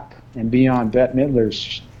rap and be on Bette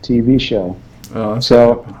Midler's TV show. Oh, that's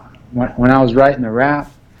So when I was writing the rap,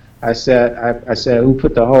 I said, "Who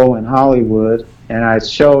put the hoe in Hollywood?" And I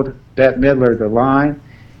showed Bette Midler the line,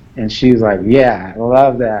 and she's like, "Yeah, I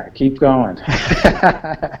love that. Keep going."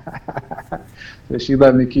 So she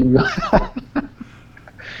let me keep going.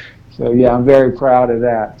 So yeah, I'm very proud of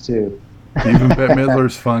that too. even Bette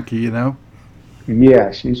Midler's funky.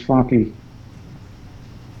 Yeah, she's funky.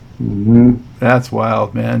 Hmm. That's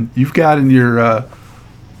wild, man. You've gotten your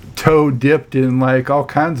toe dipped in like all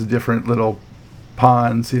kinds of different little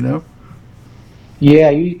ponds. Yeah,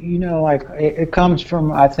 like it comes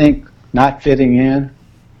from, I think, not fitting in.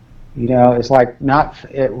 It's like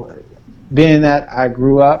being that I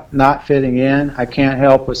grew up not fitting in, I can't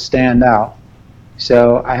help but stand out.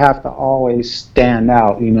 So I have to always stand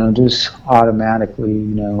out, just automatically,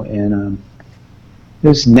 and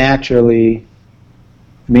just naturally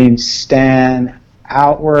means stand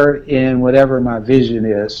outward in whatever my vision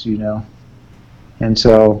is. And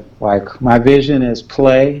so, like, my vision is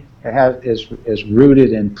play. Is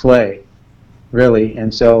rooted in play, really.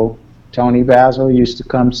 And so, Tony Basil used to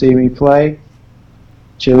come see me play.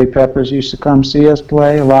 Chili Peppers used to come see us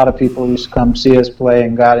play. A lot of people used to come see us play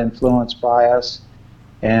and got influenced by us.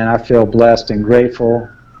 And I feel blessed and grateful.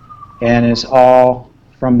 And it's all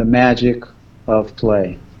from the magic of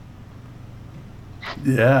play.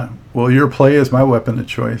 Yeah. Well, your play is my weapon of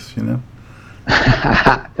choice.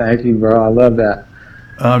 Thank you, bro. I love that.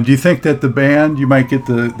 Do you think that the band, you might get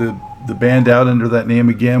the band out under that name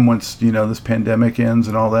again once, this pandemic ends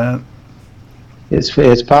and all that?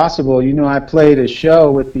 It's possible. I played a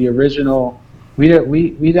show with the original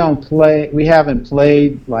We don't play. We haven't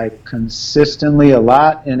played like consistently a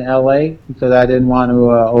lot in LA because I didn't want to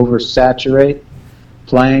oversaturate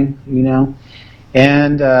playing, you know.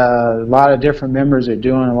 And a lot of different members are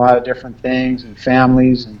doing a lot of different things and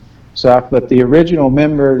families and stuff. But the original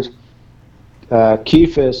members,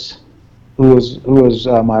 Keefus, who was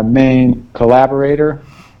my main collaborator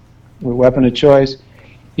with Weapon of Choice,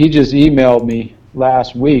 he just emailed me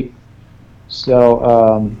last week.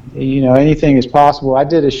 So you know, anything is possible. I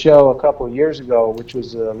did a show a couple of years ago, which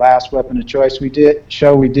was the last Weapon of Choice we did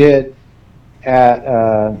at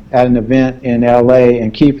an event in L.A.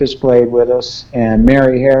 and Keefus played with us, and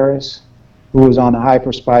Mary Harris, who was on the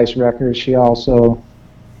Hyperspice record, she also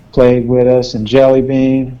played with us, and Jelly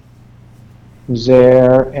Bean was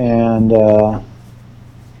there, and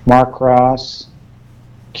Mark Cross,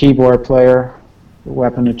 keyboard player,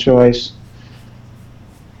 Weapon of Choice.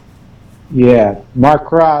 Yeah, Mark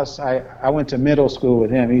Cross, I went to middle school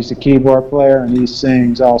with him. He's a keyboard player, and he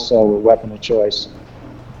sings also with Weapon of Choice.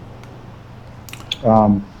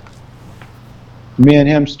 Me and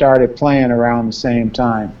him started playing around the same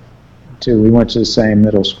time, too. We went to the same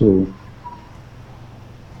middle school.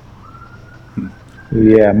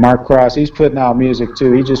 Yeah, Mark Cross, he's putting out music,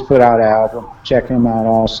 too. He just put out an album. Check him out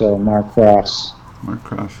also, Mark Cross. Mark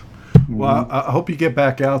Cross. Well, I hope you get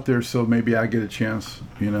back out there so maybe I get a chance,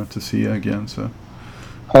 you know, to see you again. So.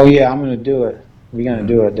 Oh yeah, I'm gonna do it. We're gonna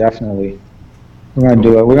do it definitely. We're gonna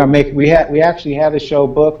do it. We're gonna make. We actually had a show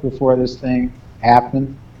booked before this thing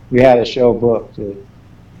happened. We had a show booked.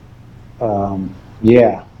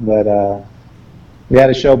 Yeah, but we had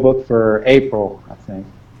a show booked for April, I think,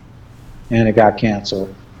 and it got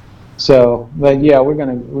canceled. So, but yeah, we're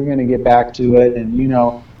gonna get back to it, and you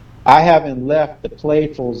know, I haven't left the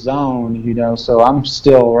playful zone, you know, so I'm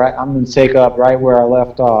still right. I'm going to take up right where I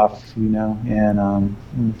left off, you know, and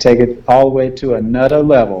take it all the way to another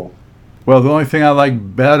level. Well, the only thing I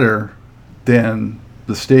like better than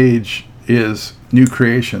the stage is new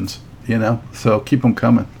creations, you know, so keep them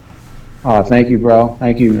coming. Oh, thank you, bro.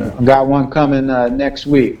 Thank you. Yeah. I got one coming next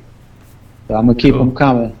week, so I'm going to keep them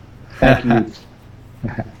coming. Thank you.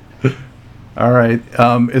 All right.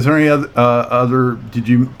 Is there any other? Did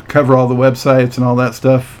you cover all the websites and all that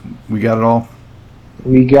stuff? We got it all.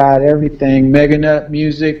 We got everything.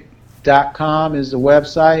 Meganutmusic.com is the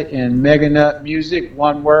website, and Meganut Music,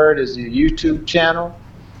 one word, is the YouTube channel.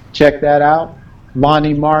 Check that out.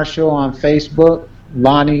 Lonnie Marshall on Facebook.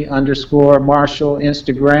 Lonnie_Marshall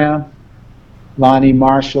Instagram. Lonnie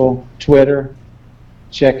Marshall Twitter.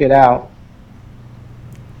 Check it out.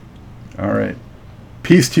 All right.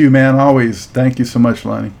 Peace to you, man, always. Thank you so much,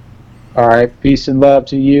 Lonnie. All right. Peace and love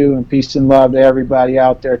to you, and peace and love to everybody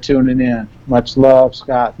out there tuning in. Much love,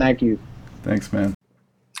 Scott. Thank you. Thanks, man.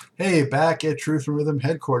 Hey, back at Truth and Rhythm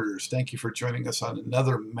headquarters. Thank you for joining us on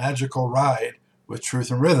another magical ride with Truth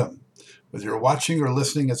and Rhythm. Whether you're watching or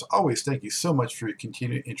listening, as always, thank you so much for your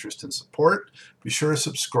continued interest and support. Be sure to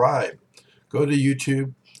subscribe. Go to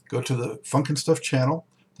YouTube. Go to the Funkin' Stuff channel.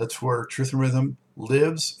 That's where Truth and Rhythm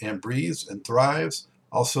lives and breathes and thrives.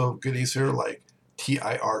 Also, goodies here like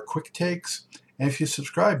TIR Quick Takes. And if you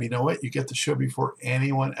subscribe, you know what? You get the show before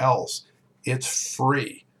anyone else. It's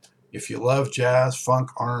free. If you love jazz, funk,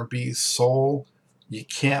 R&B, soul, you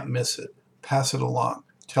can't miss it. Pass it along.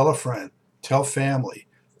 Tell a friend. Tell family.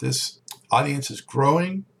 This audience is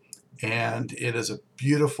growing, and it is a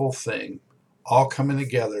beautiful thing, all coming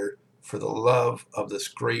together for the love of this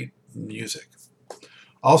great music.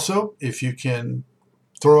 Also, if you can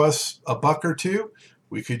throw us a buck or two,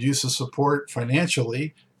 we could use the support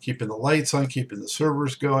financially, keeping the lights on, keeping the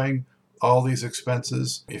servers going, all these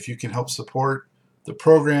expenses. If you can help support the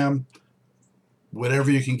program,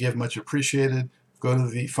 whatever you can give, much appreciated. Go to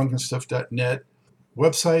the funkinstuff.net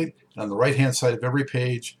website, and on the right-hand side of every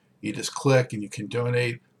page, you just click and you can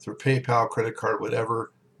donate through PayPal, credit card,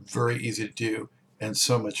 whatever. Very easy to do and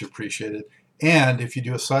so much appreciated. And if you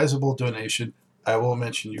do a sizable donation, I will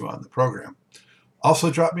mention you on the program.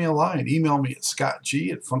 Also, drop me a line. Email me at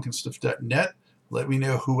scottg@funkinstuff.net. Let me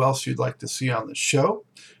know who else you'd like to see on the show,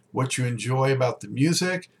 what you enjoy about the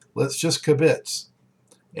music. Let's just kibitz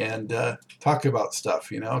and talk about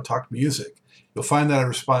stuff, you know, talk music. You'll find that I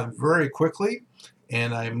respond very quickly,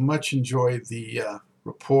 and I much enjoy the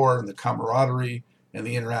rapport and the camaraderie and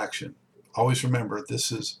the interaction. Always remember,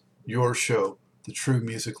 this is your show, The True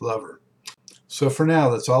Music Lover. So for now,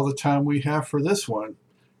 that's all the time we have for this one.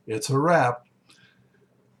 It's a wrap.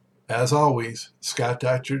 As always, Scott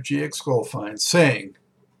Dr. GX Goldfine saying,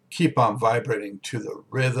 keep on vibrating to the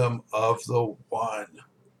rhythm of the one.